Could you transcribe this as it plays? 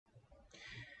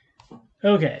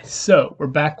Okay, so we're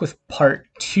back with part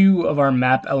 2 of our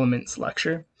map elements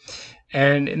lecture.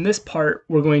 And in this part,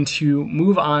 we're going to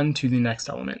move on to the next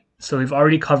element. So we've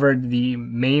already covered the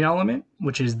main element,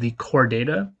 which is the core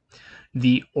data,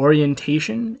 the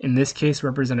orientation, in this case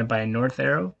represented by a north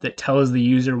arrow that tells the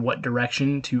user what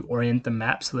direction to orient the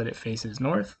map so that it faces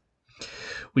north.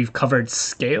 We've covered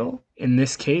scale, in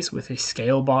this case with a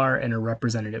scale bar and a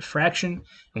representative fraction,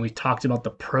 and we've talked about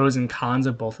the pros and cons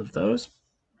of both of those.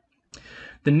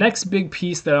 The next big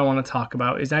piece that I want to talk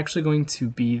about is actually going to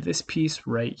be this piece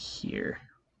right here.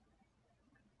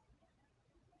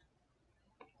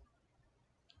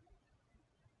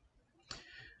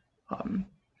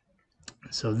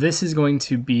 So this is going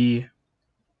to be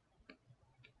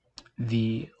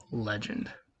the legend,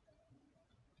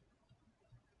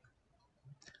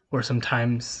 or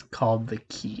sometimes called the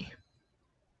key.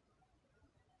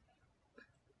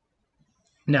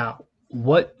 Now,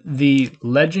 what the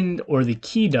legend or the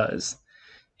key does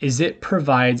is it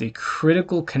provides a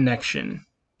critical connection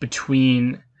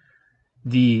between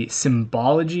the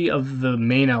symbology of the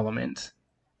main element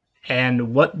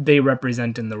and what they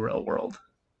represent in the real world.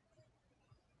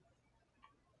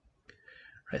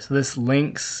 Right, so this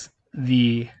links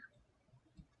the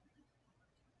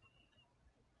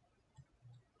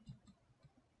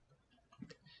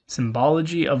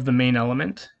symbology of the main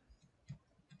element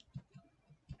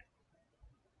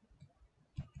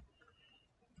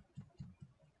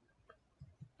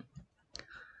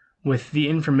with the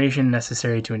information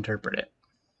necessary to interpret it.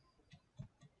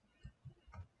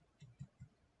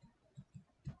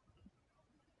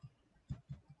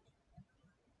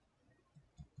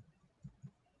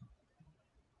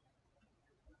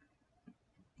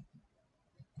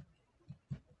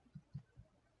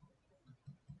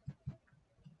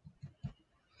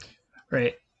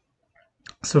 Right.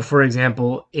 So for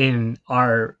example, in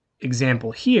our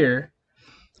example here,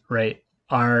 right,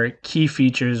 our key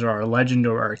features or our legend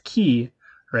or our key,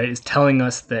 right, is telling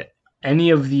us that any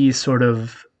of these sort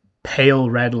of pale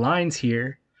red lines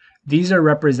here, these are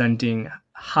representing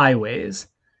highways.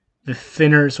 The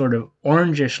thinner sort of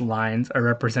orangish lines are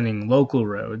representing local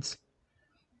roads.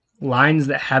 Lines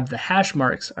that have the hash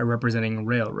marks are representing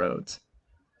railroads,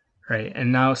 right?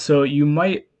 And now, so you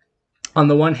might, on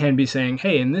the one hand, be saying,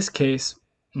 hey, in this case,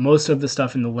 most of the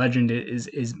stuff in the legend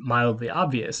is mildly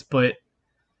obvious, but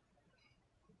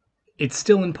it's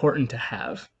still important to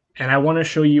have. And I want to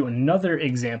show you another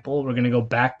example. We're going to go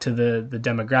back to the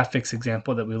demographics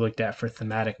example that we looked at for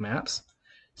thematic maps.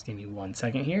 Just give me 1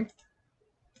 second here.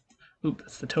 Oop,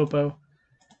 that's the topo.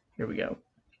 Here we go.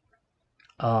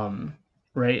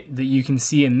 Right, that you can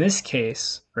see in this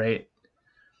case, right,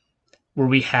 where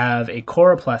we have a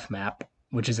choropleth map,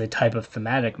 which is a type of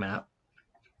thematic map,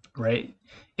 right?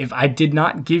 If I did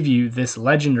not give you this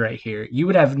legend right here, you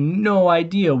would have no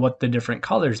idea what the different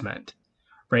colors meant.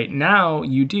 Right now,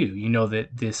 you do. You know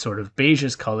that this sort of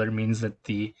beigeish color means that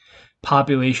the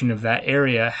population of that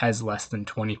area has less than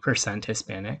 20%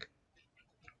 Hispanic.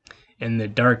 And the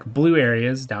dark blue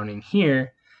areas down in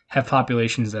here have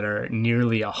populations that are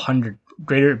nearly 100,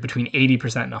 greater between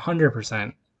 80% and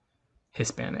 100%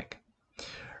 Hispanic.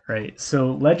 Right?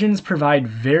 So legends provide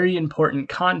very important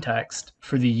context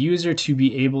for the user to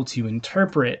be able to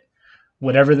interpret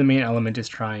whatever the main element is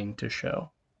trying to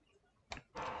show.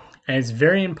 And it's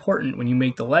very important when you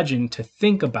make the legend to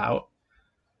think about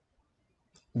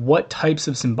what types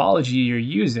of symbology you're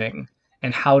using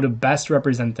and how to best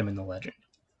represent them in the legend.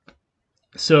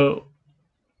 So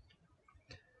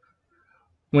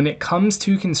when it comes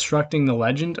to constructing the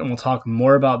legend, and we'll talk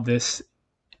more about this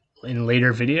in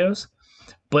later videos,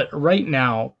 but right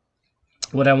now,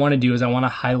 what I want to do is I want to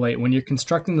highlight when you're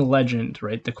constructing the legend,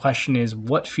 right? The question is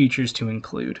what features to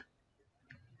include.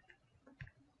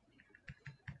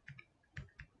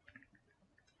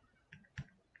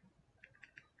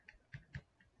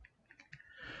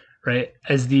 Right?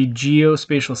 As the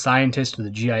geospatial scientist or the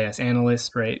GIS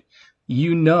analyst, right?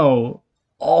 You know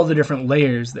all the different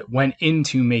layers that went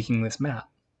into making this map.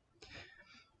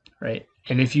 Right?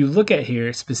 And if you look at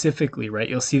here specifically, right,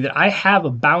 you'll see that I have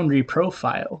a boundary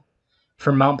profile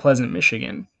for Mount Pleasant,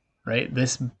 Michigan, right?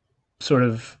 This sort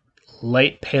of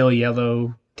light pale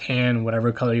yellow, tan,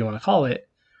 whatever color you want to call it,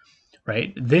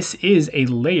 right? This is a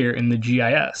layer in the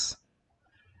GIS,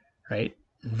 right?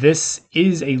 This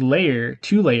is a layer,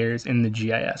 2 layers in the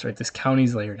GIS, right? This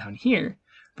county's layer down here,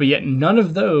 but yet none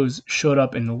of those showed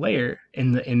up in the layer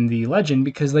in the legend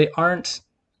because they aren't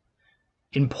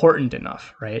important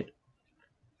enough, right?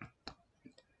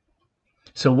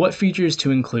 So what features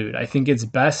to include? I think it's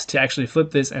best to actually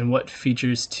flip this, and what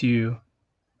features to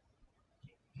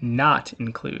not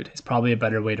include is probably a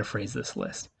better way to phrase this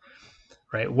list.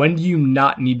 right? When do you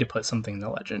not need to put something in the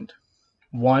legend?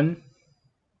 One,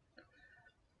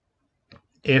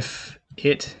 if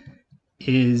it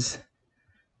is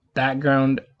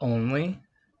background only,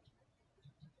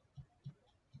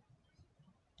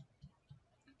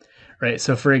 right?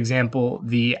 So for example,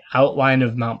 the outline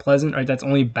of Mount Pleasant, right? That's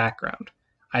only background.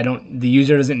 The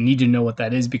user doesn't need to know what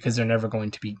that is because they're never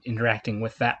going to be interacting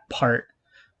with that part.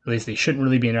 At least they shouldn't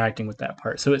really be interacting with that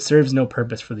part. So it serves no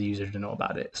purpose for the user to know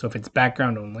about it. So if it's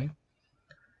background only,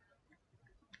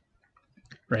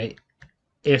 right?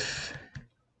 If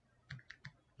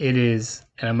it is,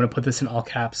 and I'm going to put this in all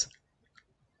caps,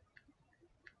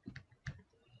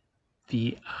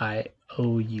 VIOUS,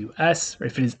 or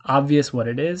if it is obvious what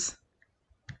it is,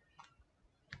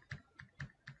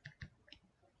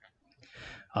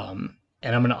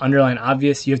 and I'm going to underline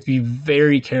obvious. You have to be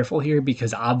very careful here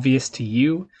because obvious to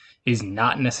you is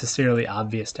not necessarily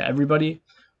obvious to everybody,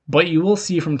 but you will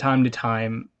see from time to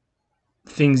time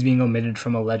things being omitted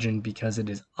from a legend because it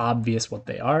is obvious what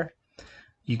they are.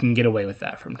 You can get away with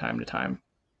that from time to time.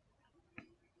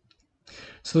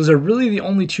 So those are really the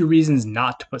only two reasons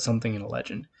not to put something in a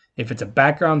legend. If it's a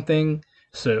background thing,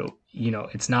 so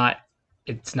it's not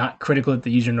critical that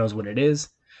the user knows what it is.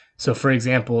 So for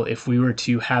example, if we were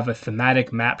to have a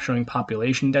thematic map showing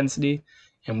population density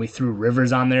and we threw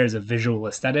rivers on there as a visual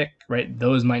aesthetic, right,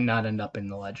 those might not end up in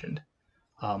the legend.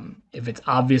 If it's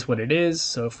obvious what it is,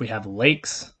 so if we have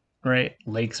lakes, right,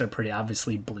 lakes are pretty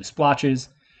obviously blue splotches,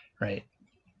 right?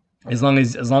 As long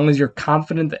as you're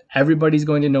confident that everybody's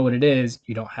going to know what it is,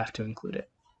 you don't have to include it.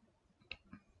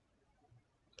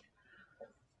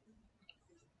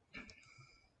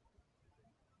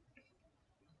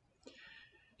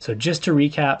 So just to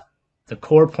recap, the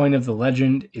core point of the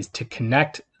legend is to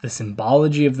connect the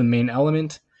symbology of the main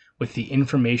element with the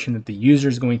information that the user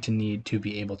is going to need to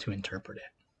be able to interpret it.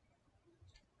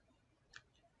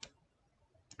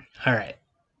 All right,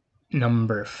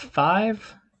 number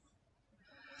 5.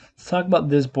 Let's talk about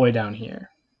this boy down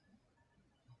here.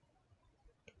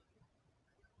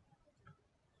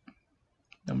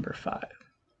 Number 5.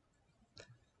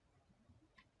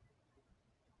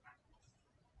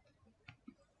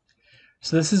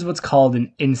 So this is what's called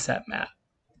an inset map.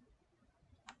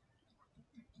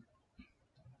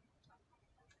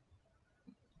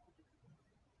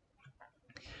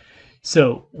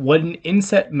 So what an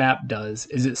inset map does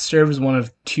is it serves one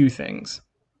of two things.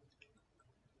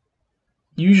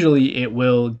 Usually it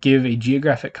will give a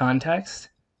geographic context,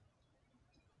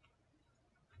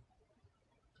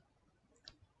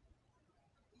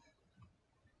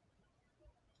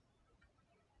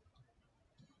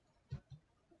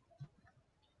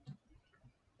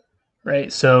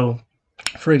 right? So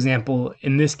for example,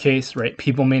 in this case, right,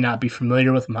 people may not be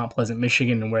familiar with Mount Pleasant,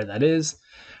 Michigan and where that is,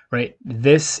 right?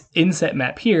 This inset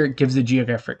map here gives a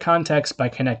geographic context by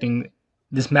connecting.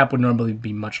 This map would normally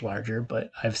be much larger,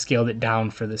 but I've scaled it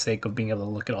down for the sake of being able to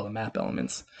look at all the map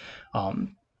elements.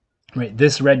 Right,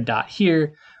 this red dot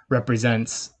here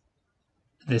represents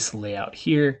this layout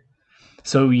here.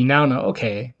 So we now know,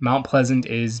 okay, Mount Pleasant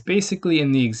is basically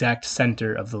in the exact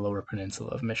center of the Lower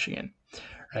Peninsula of Michigan.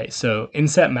 Right, so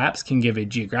inset maps can give a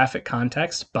geographic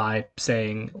context by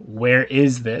saying, where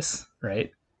is this, right?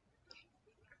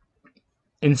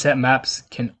 Inset maps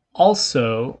can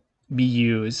also be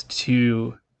used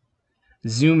to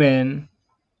zoom in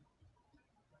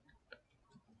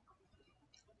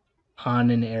on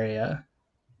an area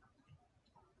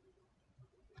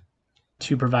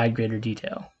to provide greater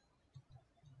detail.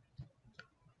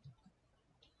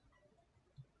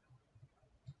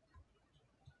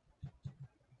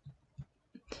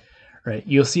 Right,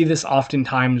 you'll see this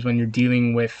oftentimes when you're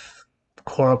dealing with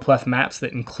choropleth maps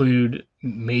that include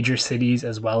major cities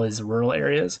as well as rural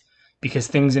areas, because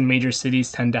things in major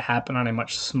cities tend to happen on a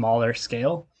much smaller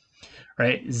scale,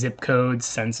 right? Zip codes,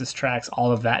 census tracts,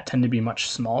 all of that tend to be much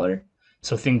smaller,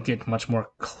 so things get much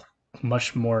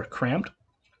more cramped.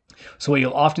 So what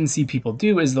you'll often see people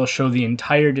do is they'll show the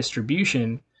entire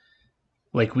distribution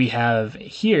like we have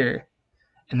here,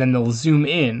 and then they'll zoom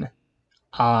in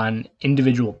on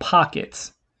individual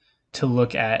pockets to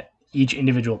look at each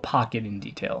individual pocket in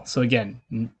detail. So again,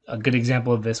 a good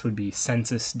example of this would be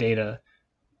census data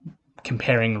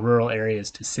comparing rural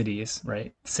areas to cities,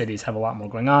 right? Cities have a lot more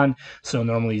going on, so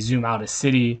normally zoom out a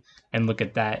city and look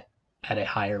at that at a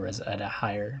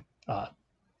higher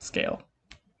scale.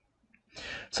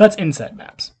 So that's inset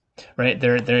maps, right?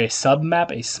 They're a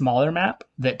submap, a smaller map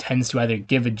that tends to either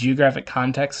give a geographic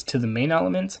context to the main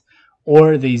element,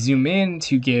 or they zoom in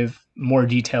to give more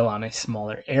detail on a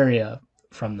smaller area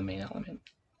from the main element.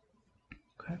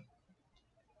 Okay.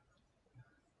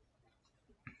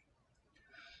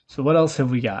 So what else have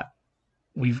we got?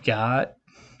 We've got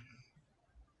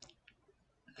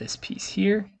this piece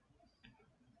here.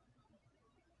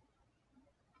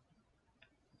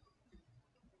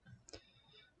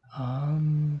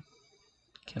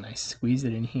 Can I squeeze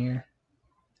it in here?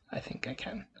 I think I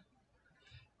can.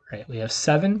 Right, we have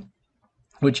 7,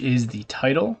 which is the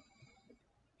title.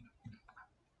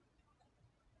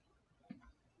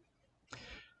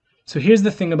 So here's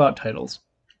the thing about titles.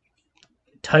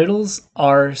 Titles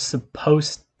are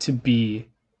supposed to be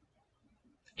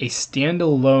a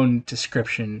standalone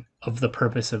description of the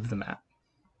purpose of the map,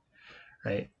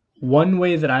 right? One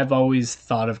way that I've always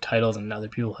thought of titles, and other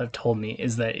people have told me,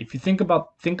 is that if you think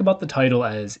about the title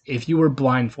as if you were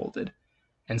blindfolded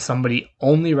and somebody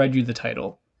only read you the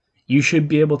title, you should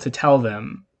be able to tell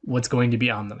them what's going to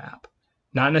be on the map.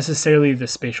 Not necessarily the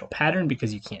spatial pattern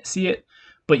because you can't see it,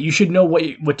 but you should know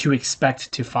what to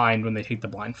expect to find when they take the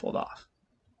blindfold off,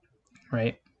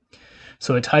 right?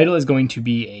 So a title is going to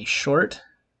be a short,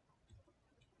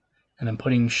 and I'm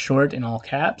putting short in all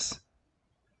caps,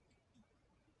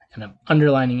 and I'm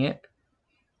underlining it.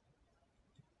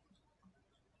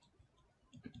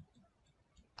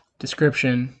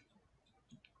 Description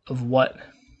of what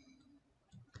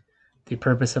the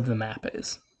purpose of the map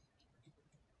is.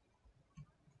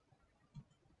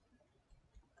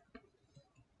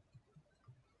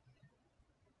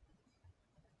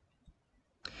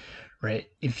 Right?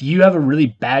 If you have a really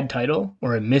bad title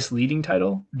or a misleading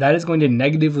title, that is going to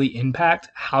negatively impact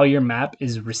how your map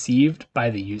is received by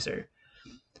the user,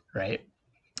 right?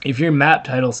 If your map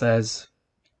title says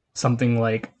something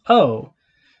like, oh,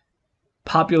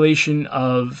 population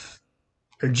of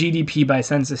or GDP by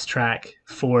census tract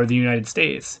for the United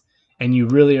States, and you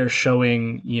really are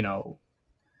showing,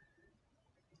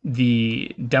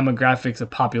 the demographics of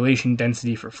population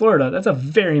density for Florida, that's a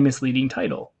very misleading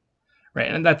title, right?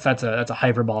 And that's a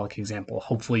hyperbolic example.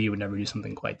 Hopefully, you would never do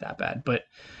something quite that bad, but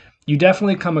you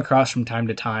definitely come across from time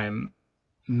to time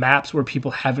maps where people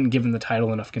haven't given the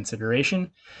title enough consideration,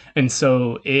 and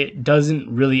so it doesn't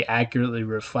really accurately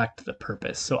reflect the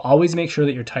purpose. So always make sure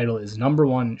that your title is, number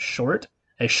one, short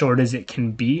as it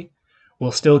can be,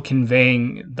 while still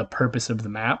conveying the purpose of the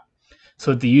map,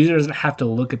 so that the user doesn't have to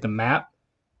look at the map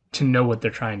to know what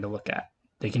they're trying to look at.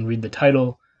 They can read the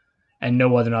title and know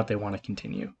whether or not they want to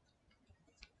continue.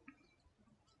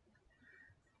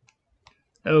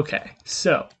 Okay,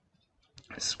 so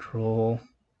scroll.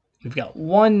 We've got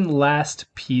one last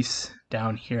piece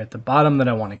down here at the bottom that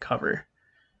I want to cover.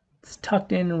 It's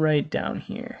tucked in right down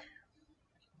here.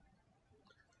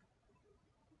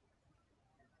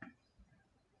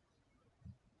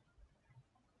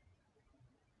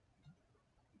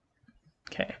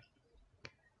 Okay.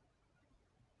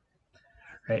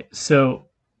 Right, so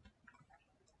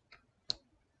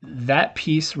that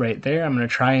piece right there, I'm going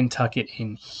to try and tuck it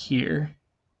in here.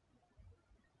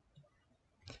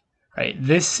 Right,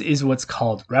 this is what's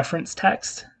called reference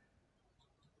text.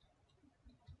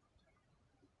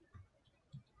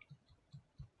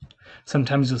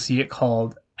 Sometimes you'll see it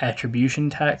called attribution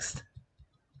text.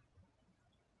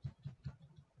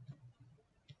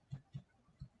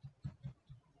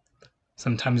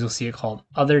 Sometimes you'll see it called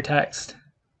other text.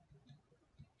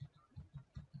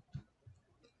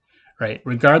 Right,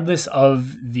 regardless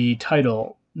of the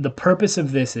title, the purpose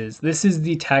of this is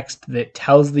the text that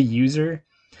tells the user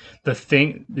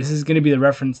this is going to be the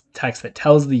reference text that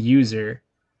tells the user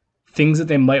things that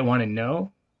they might want to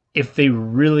know if they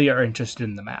really are interested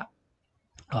in the map.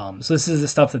 So this is the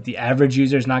stuff that the average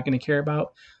user is not going to care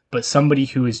about, but somebody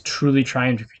who is truly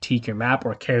trying to critique your map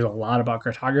or cares a lot about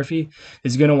cartography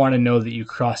is going to want to know that you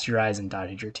crossed your I's and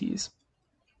dotted your T's.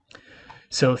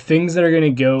 So things that are going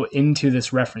to go into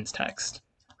this reference text,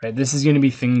 right? This is going to be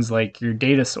things like your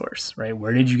data source, right?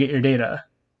 Where did you get your data?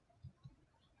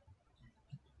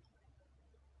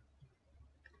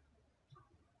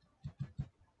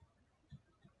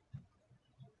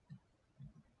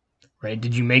 Right?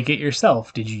 Did you make it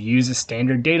yourself? Did you use a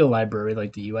standard data library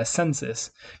like the US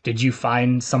Census? Did you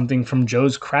find something from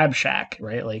Joe's Crab Shack,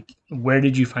 right? Like, where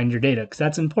did you find your data? Because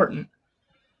that's important.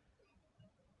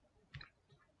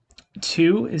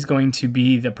 2 is going to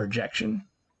be the projection.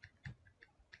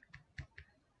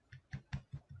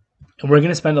 And we're going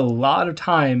to spend a lot of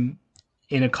time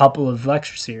in a couple of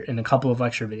lectures here, in a couple of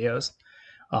lecture videos,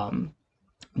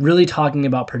 really talking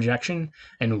about projection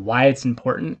and why it's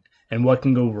important and what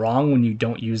can go wrong when you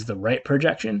don't use the right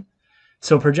projection.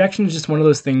 So projection is just one of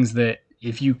those things that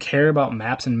if you care about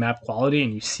maps and map quality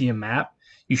and you see a map,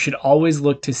 you should always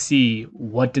look to see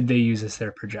what did they use as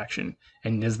their projection,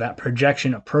 and is that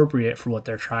projection appropriate for what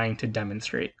they're trying to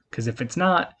demonstrate? Because if it's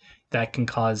not, that can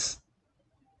cause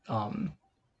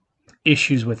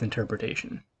issues with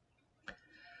interpretation.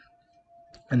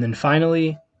 And then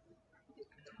finally,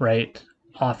 right,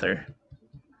 author.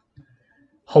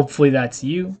 Hopefully that's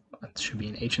you. That should be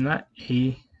an H in that.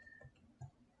 A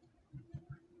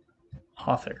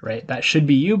author, right? That should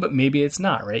be you, but maybe it's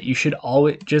not, right? You should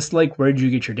always, just like where did you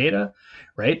get your data,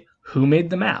 right? Who made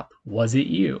the map? Was it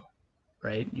you,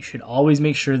 right? You should always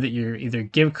make sure that you either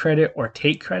give credit or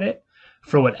take credit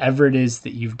for whatever it is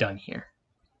that you've done here,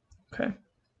 okay?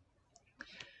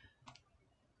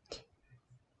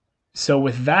 So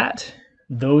with that,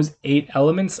 those 8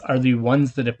 elements are the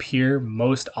ones that appear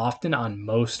most often on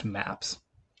most maps.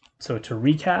 So to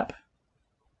recap,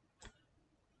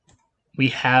 we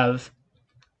have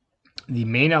the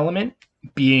main element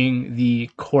being the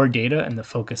core data and the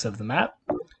focus of the map.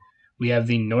 We have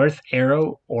the north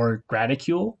arrow or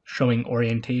graticule showing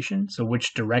orientation. So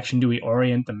which direction do we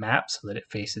orient the map so that it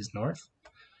faces north?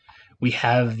 We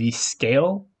have the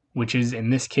scale, which is in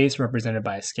this case represented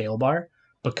by a scale bar,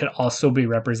 but could also be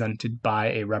represented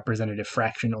by a representative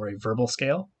fraction or a verbal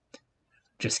scale.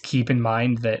 Just keep in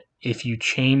mind that if you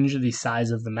change the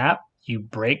size of the map, you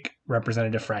break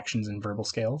representative fractions and verbal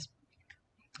scales.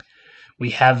 We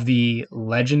have the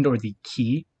legend or the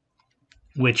key,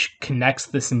 which connects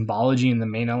the symbology in the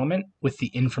main element with the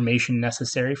information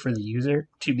necessary for the user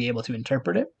to be able to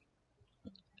interpret it.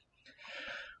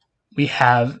 We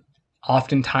have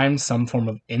oftentimes some form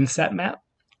of inset map,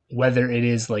 whether it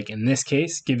is, like in this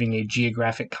case, giving a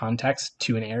geographic context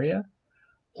to an area,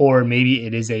 or maybe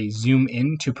it is a zoom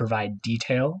in to provide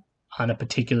detail on a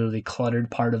particularly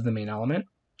cluttered part of the main element.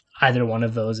 Either one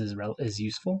of those is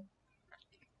useful.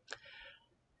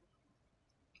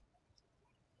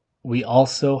 We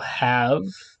also have,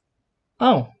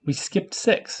 we skipped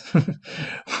 6.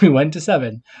 We went to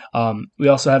 7. We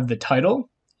also have the title,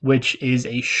 which is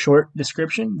a short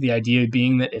description. The idea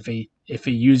being that if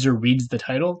a user reads the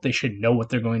title, they should know what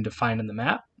they're going to find in the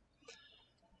map.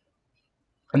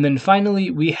 And then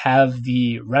finally, we have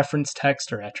the reference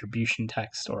text or attribution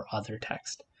text or other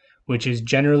text, which is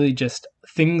generally just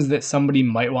things that somebody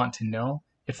might want to know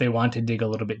if they want to dig a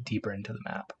little bit deeper into the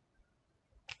map.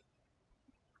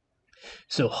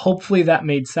 So hopefully that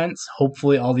made sense.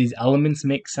 Hopefully all these elements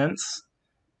make sense.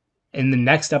 In the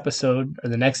next episode or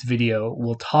the next video,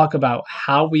 we'll talk about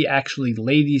how we actually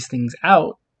lay these things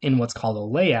out in what's called a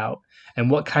layout and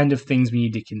what kind of things we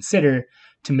need to consider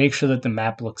to make sure that the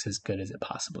map looks as good as it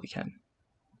possibly can.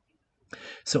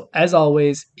 So as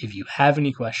always, if you have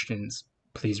any questions,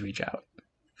 please reach out.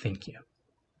 Thank you.